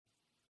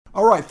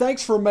All right,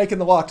 thanks for making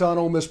the Locked On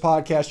Ole Miss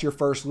podcast your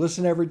first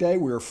listen every day.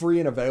 We are free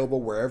and available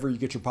wherever you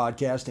get your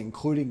podcast,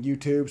 including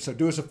YouTube. So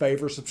do us a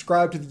favor,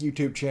 subscribe to the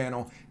YouTube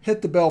channel,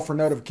 hit the bell for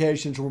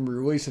notifications when we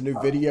release a new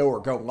video or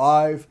go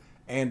live,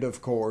 and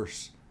of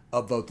course,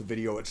 upvote the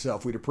video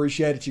itself. We'd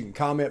appreciate it. You can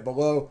comment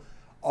below.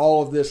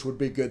 All of this would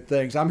be good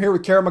things. I'm here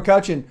with Kara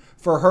McCutcheon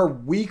for her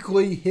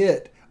weekly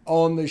hit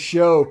on the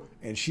show,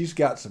 and she's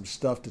got some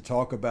stuff to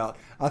talk about.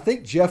 I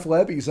think Jeff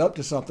Lebby's up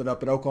to something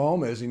up in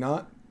Oklahoma, is he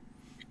not?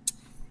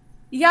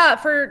 Yeah,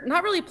 for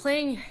not really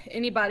playing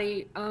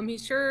anybody,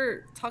 he's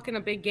sure talking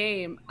a big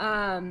game.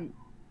 I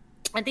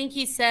think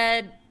he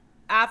said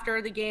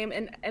after the game,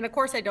 and of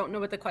course I don't know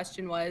what the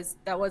question was.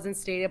 That wasn't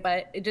stated,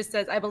 but it just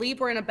says, I believe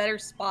we're in a better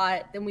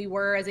spot than we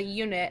were as a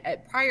unit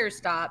at prior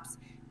stops,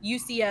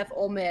 UCF,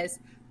 Ole Miss.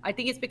 I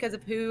think it's because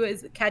of who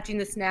is catching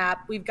the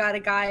snap. We've got a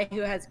guy who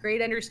has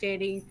great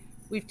understanding.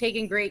 We've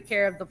taken great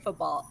care of the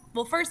football.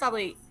 Well, first,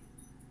 I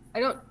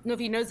don't know if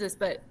he knows this,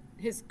 but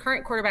his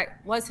current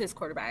quarterback was his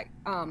quarterback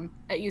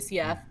at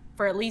UCF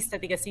for at least, I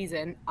think, a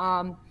season.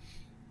 And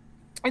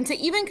to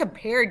even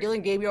compare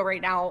Dillon Gabriel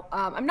right now,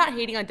 I'm not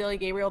hating on Dillon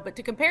Gabriel, but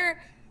to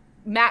compare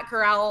Matt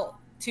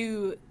Corral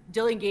to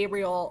Dillon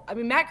Gabriel, I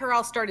mean, Matt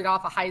Corral started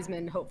off a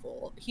Heisman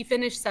hopeful. He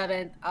finished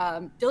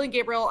 7th. Dillon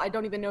Gabriel, I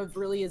don't even know if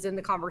really is in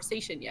the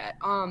conversation yet.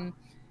 And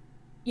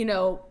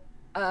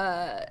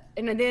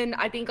then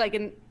I think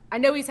I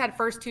know he's had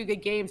first 2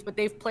 good games, but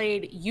they've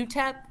played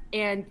UTEP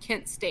and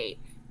Kent State.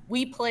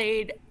 We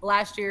played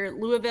last year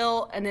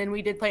Louisville, and then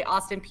we did play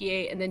Austin PA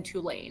and then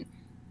Tulane.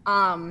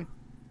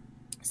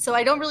 So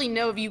I don't really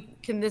know if you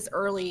can this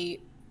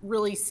early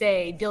really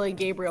say Dillon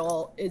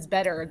Gabriel is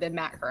better than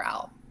Matt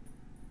Corral.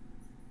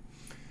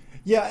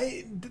 Yeah,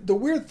 the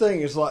weird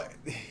thing is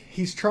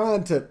he's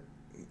trying to,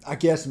 I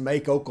guess,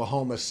 make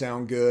Oklahoma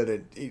sound good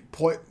and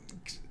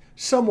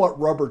somewhat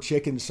rubber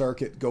chicken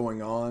circuit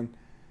going on.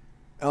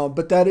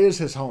 But that is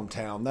his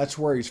hometown. That's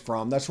where he's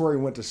from. That's where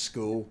he went to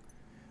school.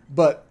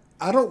 But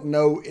I don't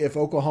know if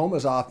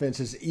Oklahoma's offense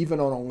is even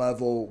on a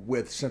level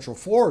with Central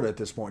Florida at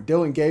this point.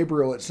 Dillon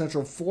Gabriel at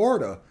Central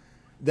Florida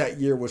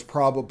that year was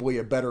probably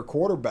a better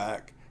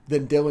quarterback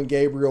than Dillon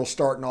Gabriel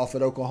starting off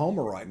at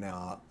Oklahoma right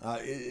now.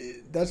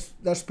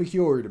 That's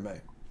peculiar to me.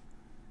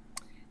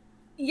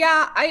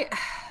 Yeah,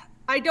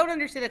 I don't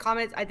understand the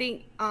comments. I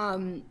think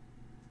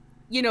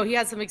he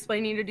has some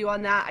explaining to do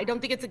on that. I don't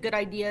think it's a good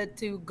idea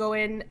to go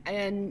in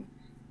and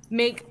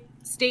make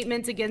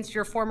statements against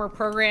your former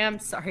program.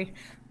 Sorry.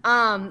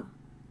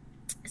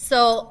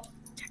 So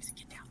Jackson,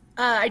 get down.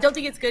 I don't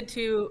think it's good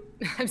to,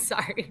 I'm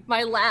sorry.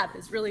 My lab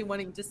is really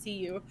wanting to see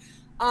you.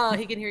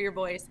 He can hear your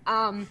voice.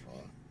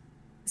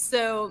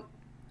 So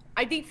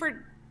I think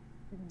for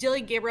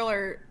Dillon Gabriel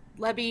or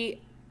Lebby,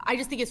 I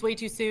just think it's way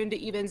too soon to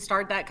even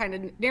start that kind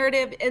of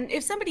narrative. And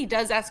if somebody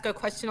does ask a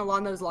question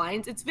along those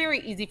lines, it's very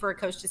easy for a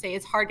coach to say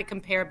it's hard to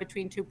compare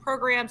between 2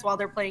 programs while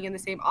they're playing in the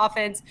same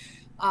offense.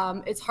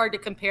 It's hard to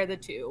compare the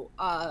 2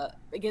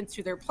 against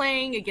who they're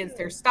playing, against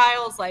their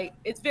styles.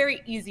 It's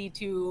very easy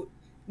to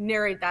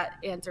narrate that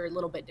answer a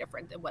little bit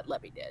different than what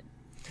Lebby did.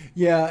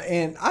 Yeah,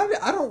 and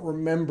I don't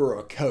remember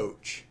a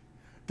coach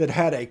that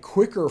had a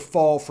quicker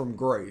fall from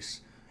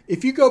grace.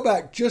 If you go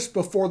back just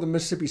before the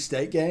Mississippi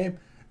State game,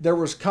 there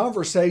was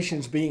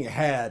conversations being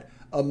had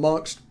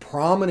amongst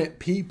prominent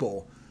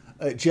people.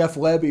 Jeff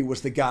Lebby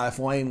was the guy if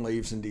Lane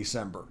leaves in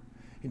December.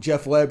 And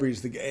Jeff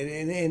Lebby's the guy,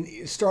 and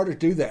it started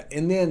to do that.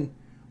 And then,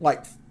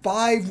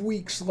 5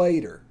 weeks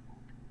later,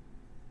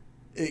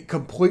 it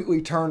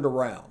completely turned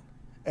around.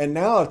 And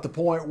now at the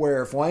point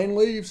where if Lane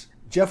leaves,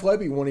 Jeff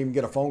Lebby won't even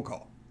get a phone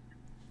call.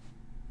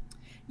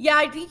 Yeah,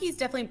 I think he's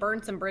definitely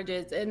burned some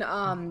bridges. And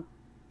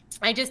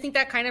I just think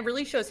that kind of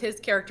really shows his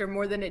character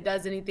more than it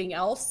does anything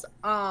else.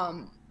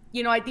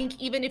 I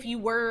think even if you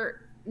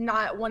were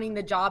not wanting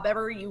the job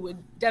ever, you would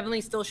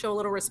definitely still show a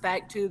little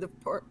respect to the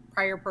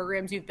prior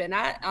programs you've been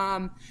at.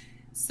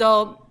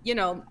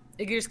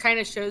 It just kind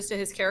of shows to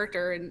his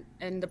character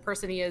and the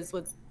person he is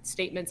with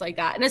statements like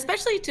that. And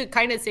especially to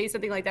kind of say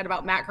something like that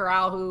about Matt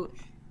Corral, who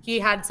he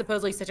had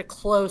supposedly such a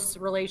close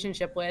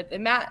relationship with.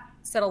 And Matt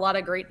said a lot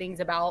of great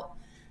things about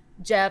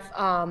Jeff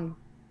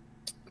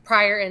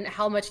prior and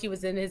how much he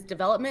was in his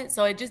development.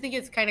 So I just think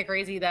it's kind of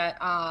crazy that,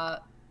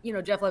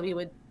 Jeff Lebby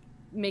would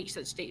make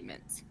such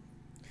statements.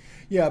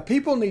 Yeah,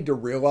 people need to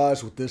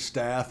realize with this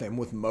staff and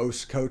with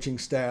most coaching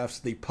staffs,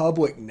 the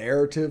public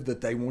narrative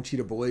that they want you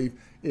to believe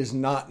is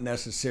not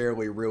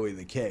necessarily really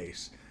the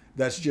case.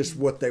 That's just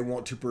what they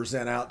want to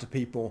present out to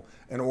people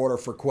in order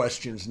for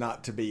questions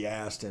not to be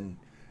asked and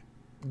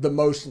the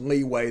most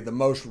leeway, the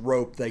most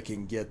rope they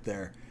can get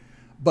there.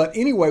 But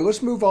anyway,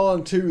 let's move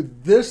on to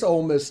this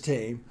Ole Miss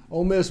team.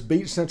 Ole Miss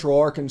beat Central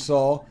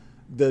Arkansas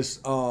this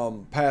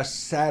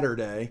past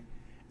Saturday.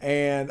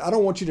 And I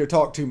don't want you to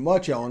talk too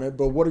much on it,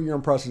 but what are your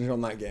impressions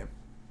on that game?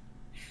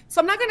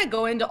 So I'm not going to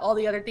go into all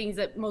the other things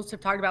that most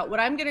have talked about. What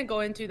I'm going to go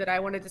into that I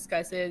want to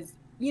discuss is,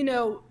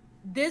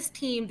 this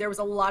team, there was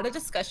a lot of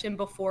discussion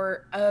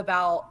before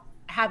about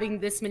having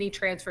this many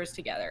transfers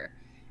together.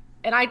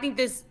 And I think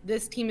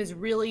this team is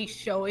really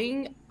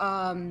showing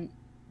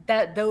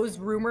that those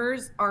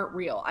rumors aren't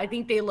real. I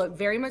think they look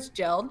very much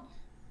gelled.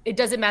 It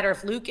doesn't matter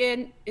if Luke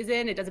is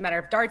in. It doesn't matter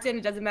if Dart's in.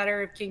 It doesn't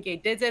matter if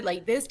Kincaid did it.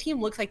 Like, this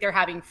team looks like they're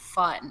having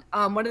fun.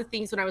 One of the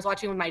things when I was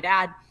watching with my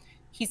dad,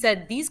 he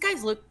said, these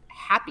guys look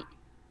happy.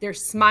 They're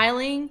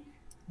smiling.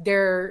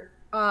 They're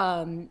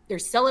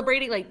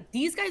celebrating. Like,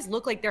 these guys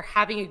look like they're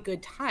having a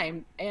good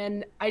time.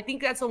 And I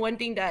think that's the one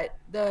thing that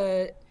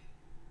the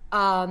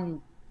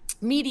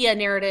media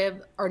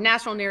narrative or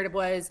national narrative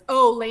was,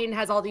 oh, Lane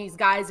has all these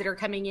guys that are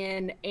coming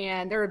in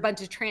and there are a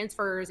bunch of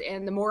transfers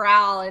and the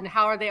morale and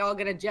how are they all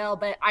going to gel.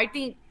 But I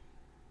think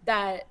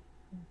that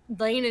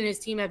Lane and his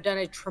team have done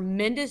a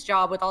tremendous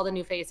job with all the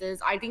new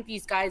faces. I think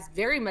these guys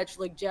very much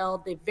look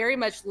gelled. They very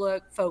much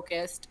look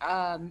focused.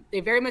 They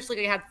very much look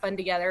like they had fun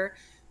together.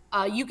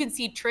 You can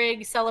see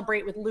Trigg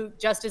celebrate with Luke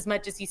just as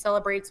much as he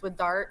celebrates with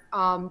Dart.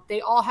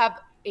 They all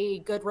have a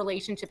good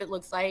relationship, it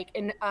looks like.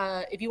 And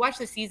if you watch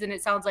the season,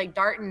 it sounds like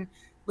Dart and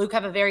Luke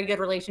have a very good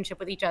relationship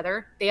with each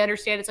other. They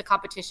understand it's a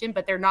competition,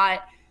 but they're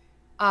not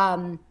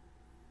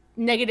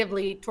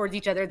negatively towards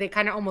each other. They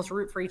kind of almost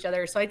root for each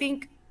other. So I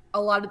think a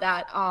lot of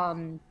that,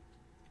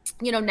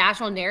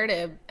 national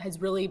narrative has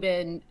really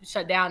been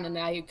shut down, and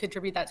I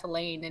contribute that to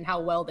Lane and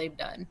how well they've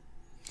done.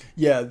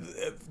 Yeah,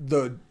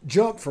 the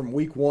jump from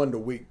week 1 to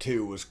week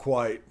 2 was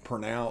quite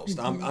pronounced.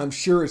 Mm-hmm. I'm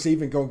sure it's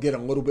even going to get a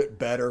little bit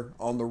better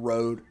on the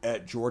road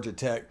at Georgia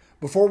Tech.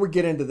 Before we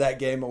get into that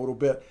game a little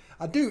bit,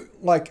 I do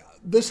like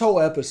this whole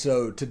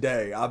episode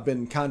today. I've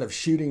been kind of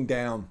shooting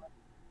down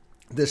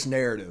this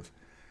narrative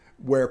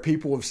where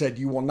people have said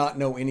you will not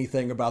know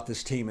anything about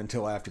this team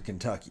until after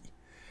Kentucky.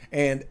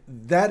 And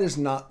that is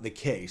not the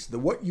case.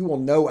 What you will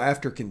know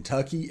after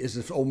Kentucky is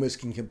if Ole Miss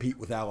can compete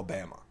with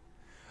Alabama.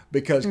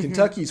 Because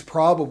Kentucky's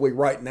probably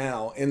right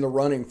now in the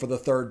running for the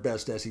third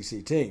best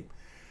SEC team.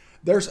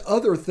 There's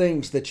other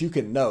things that you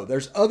can know.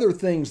 There's other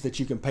things that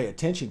you can pay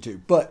attention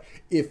to. But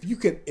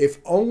if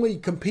only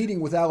competing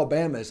with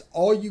Alabama is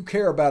all you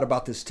care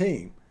about this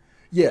team,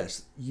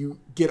 yes, you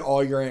get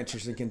all your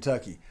answers in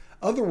Kentucky.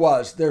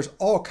 Otherwise, there's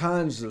all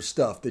kinds of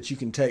stuff that you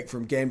can take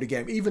from game to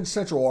game. Even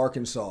Central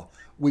Arkansas,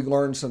 we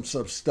learned some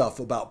stuff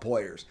about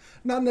players.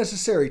 Not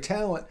necessarily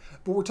talent,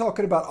 but we're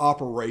talking about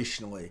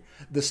operationally.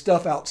 The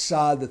stuff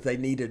outside that they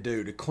need to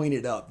do to clean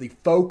it up. The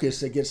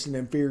focus against an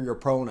inferior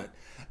opponent.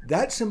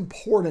 That's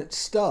important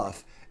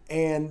stuff,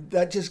 and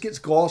that just gets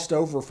glossed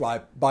over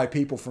by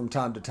people from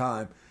time to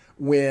time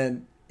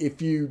when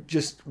if you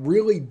just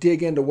really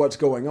dig into what's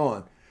going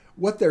on.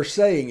 What they're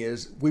saying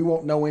is we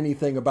won't know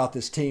anything about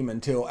this team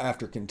until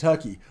after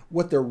Kentucky.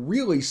 What they're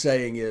really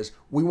saying is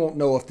we won't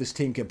know if this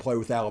team can play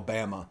with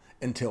Alabama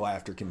until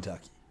after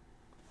Kentucky.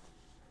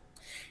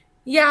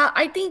 Yeah,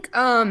 I think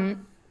a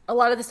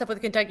lot of the stuff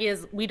with Kentucky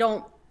is we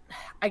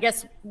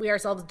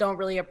ourselves don't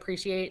really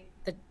appreciate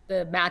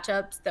the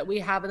matchups that we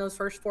have in those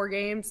first 4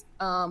 games.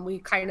 We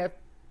kind of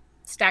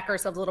stack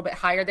ourselves a little bit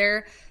higher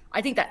there.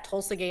 I think that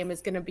Tulsa game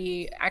is going to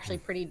be actually a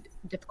pretty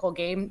difficult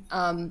game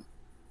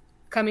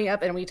coming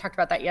up, and we talked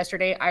about that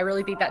yesterday. I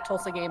really think that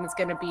Tulsa game is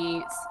going to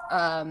be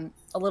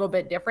a little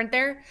bit different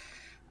there.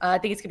 I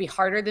think it's going to be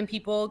harder than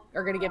people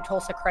are going to give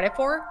Tulsa credit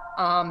for.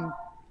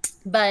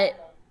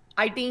 But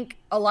I think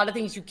a lot of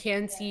things you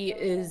can see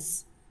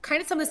is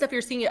kind of some of the stuff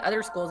you're seeing at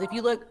other schools. If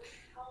you look,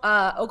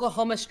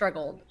 Oklahoma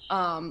struggled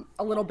a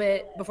little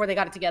bit before they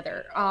got it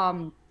together.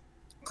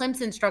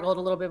 Clemson struggled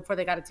a little bit before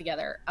they got it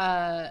together.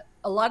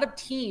 A lot of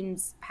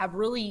teams have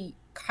really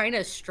kind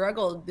of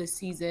struggled this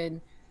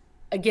season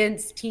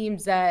against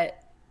teams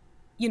that,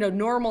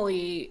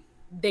 normally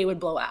they would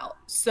blow out.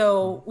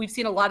 So we've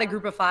seen a lot of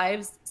group of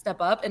fives step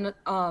up. And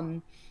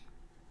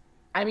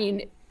I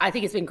think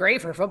it's been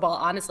great for football,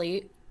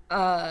 honestly.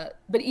 But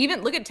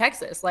even look at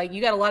Texas, like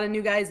you got a lot of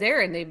new guys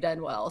there and they've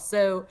done well.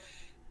 So,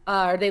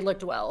 or they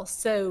looked well.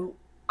 So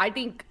I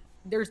think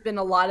there's been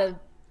a lot of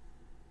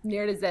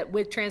narratives that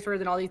with transfers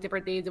and all these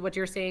different things and what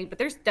you're saying, but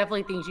there's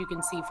definitely things you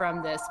can see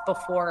from this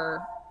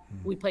before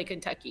we play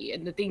Kentucky,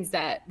 and the things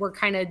that we're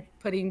kind of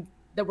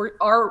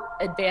are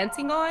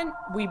advancing on,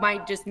 we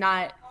might just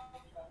not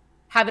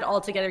have it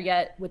all together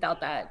yet without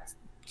that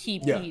key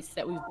piece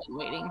that we've been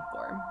waiting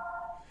for.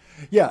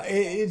 Yeah,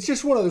 it's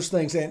just one of those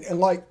things. And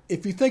like,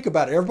 if you think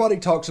about it, everybody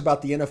talks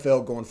about the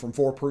NFL going from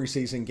 4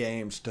 preseason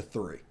games to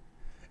 3.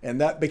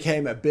 And that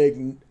became a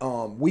big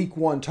week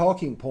 1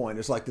 talking point.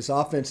 It's like this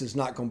offense is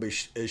not going to be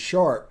as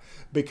sharp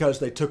because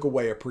they took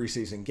away a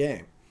preseason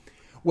game.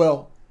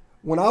 Well,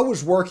 when I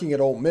was working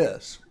at Ole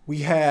Miss, we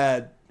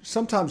had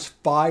sometimes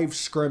 5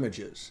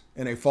 scrimmages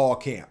in a fall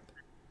camp.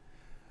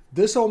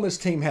 This Ole Miss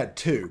team had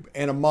 2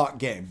 and a mock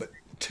game, but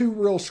 2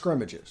 real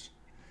scrimmages.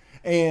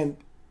 And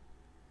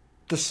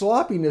the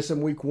sloppiness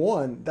in week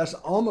 1, that's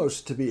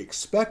almost to be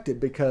expected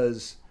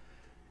because,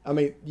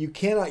 you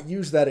cannot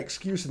use that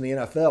excuse in the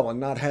NFL and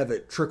not have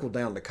it trickle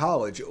down to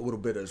college a little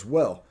bit as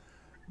well.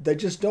 They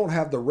just don't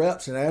have the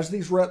reps, and as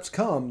these reps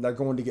come, they're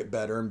going to get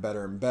better and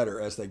better and better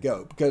as they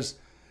go. Because,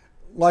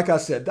 like I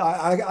said,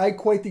 I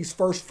equate these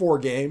first 4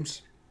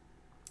 games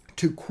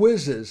to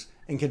quizzes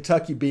and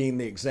Kentucky being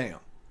the exam.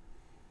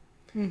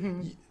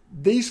 Mm-hmm.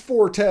 These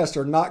 4 tests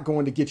are not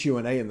going to get you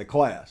an A in the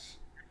class.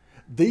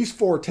 these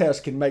 4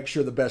 tests can make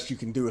sure the best you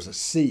can do is a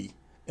C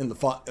on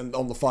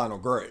the final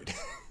grade.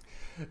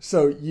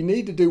 So you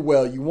need to do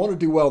well. You want to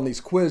do well in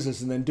these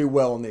quizzes and then do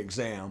well in the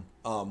exam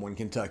when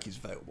Kentucky's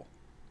available.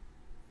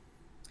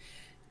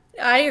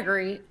 I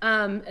agree.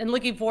 And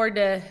looking forward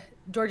to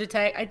Georgia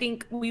Tech. I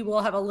think we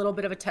will have a little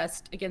bit of a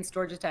test against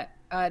Georgia Tech.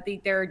 I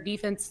think their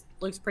defense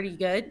looks pretty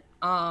good.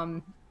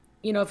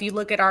 If you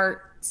look at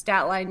our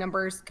stat line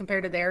numbers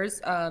compared to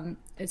theirs,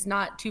 it's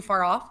not too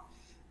far off.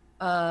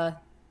 I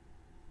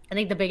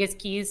think the biggest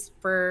keys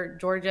for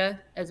Georgia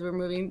as we're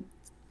moving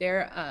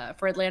there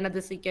for Atlanta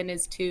this weekend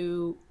is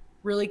to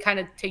really kind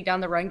of take down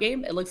the run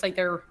game. It looks like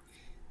their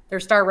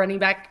star running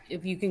back,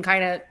 if you can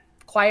kind of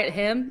quiet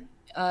him,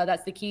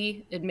 that's the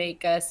key. It'd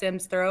make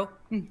Sims throw.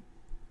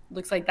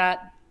 Looks like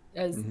that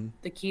as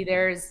the key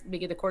there is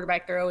making the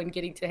quarterback throw and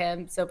getting to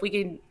him. So if we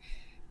can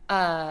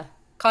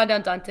calm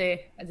down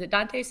Dante. Is it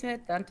Dante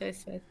Smith? Dante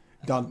Smith.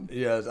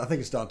 Yeah, I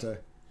think it's Dante.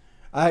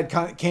 I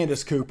had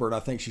Candace Cooper, and I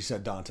think she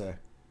said Dante.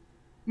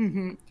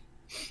 Mm-hmm.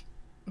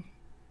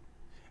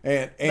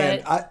 And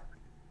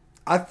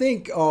I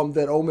think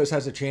that Ole Miss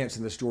has a chance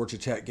in this Georgia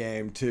Tech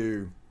game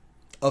to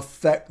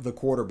affect the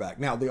quarterback.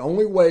 Now, the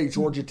only way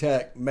Georgia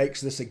Tech makes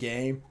this a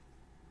game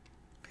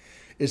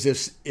is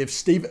if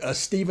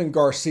Stephen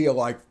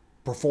Garcia-like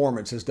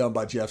performance is done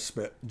by Jeff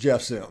Sims.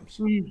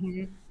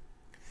 Mm-hmm.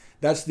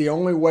 That's the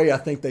only way I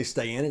think they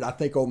stay in it. I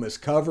think Ole Miss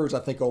covers. I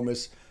think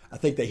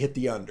they hit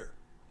the under.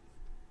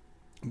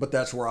 But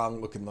that's where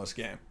I'm looking this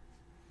game.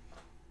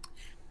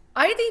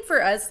 I think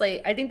for us,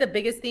 I think the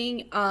biggest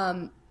thing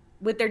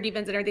with their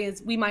defense and everything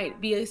is we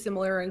might be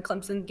similar in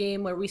Clemson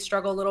game where we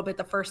struggle a little bit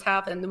the first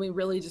half and then we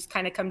really just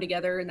kind of come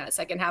together in that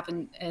second half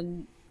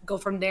and go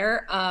from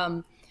there.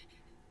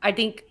 I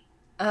think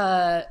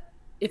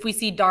if we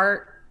see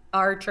Dart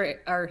or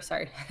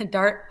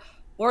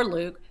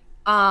Luke,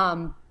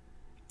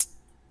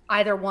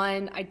 either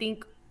one, I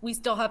think we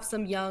still have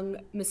some young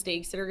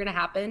mistakes that are going to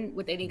happen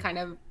with any kind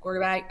of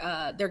quarterback.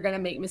 They're going to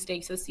make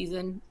mistakes this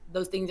season.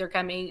 Those things are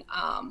coming.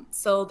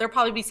 So there'll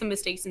probably be some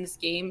mistakes in this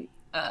game.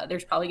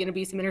 There's probably going to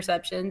be some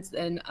interceptions,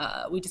 and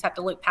we just have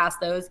to look past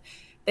those.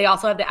 They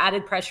also have the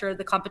added pressure of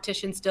the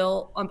competition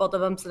still on both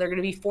of them, so they're going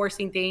to be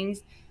forcing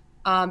things.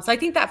 So I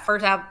think that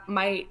first half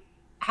might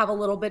have a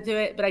little bit to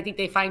it, but I think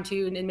they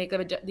fine-tune and make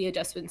the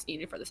adjustments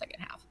needed for the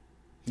second half.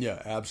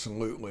 Yeah,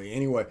 absolutely.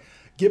 Anyway,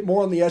 get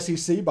more on the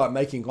SEC by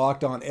making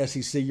Locked On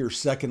SEC your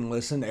second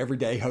listen. Every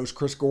day, host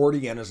Chris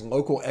Gordy and his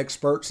local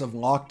experts of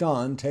Locked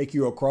On take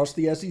you across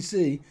the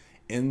SEC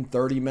in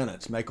 30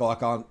 minutes. Make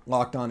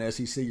Locked On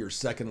SEC your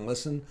second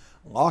listen.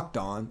 Locked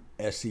On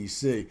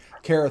SEC.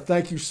 Kara,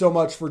 thank you so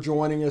much for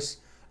joining us.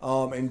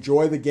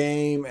 Enjoy the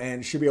game,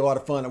 and it should be a lot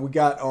of fun. And we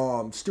got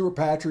Stuart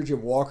Patridge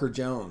and Walker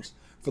Jones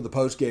for the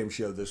post-game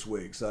show this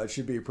week, so it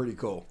should be pretty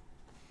cool.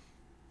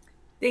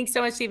 Thanks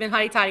so much, Stephen.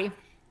 Hotty toddy.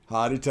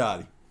 Hotty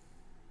toddy.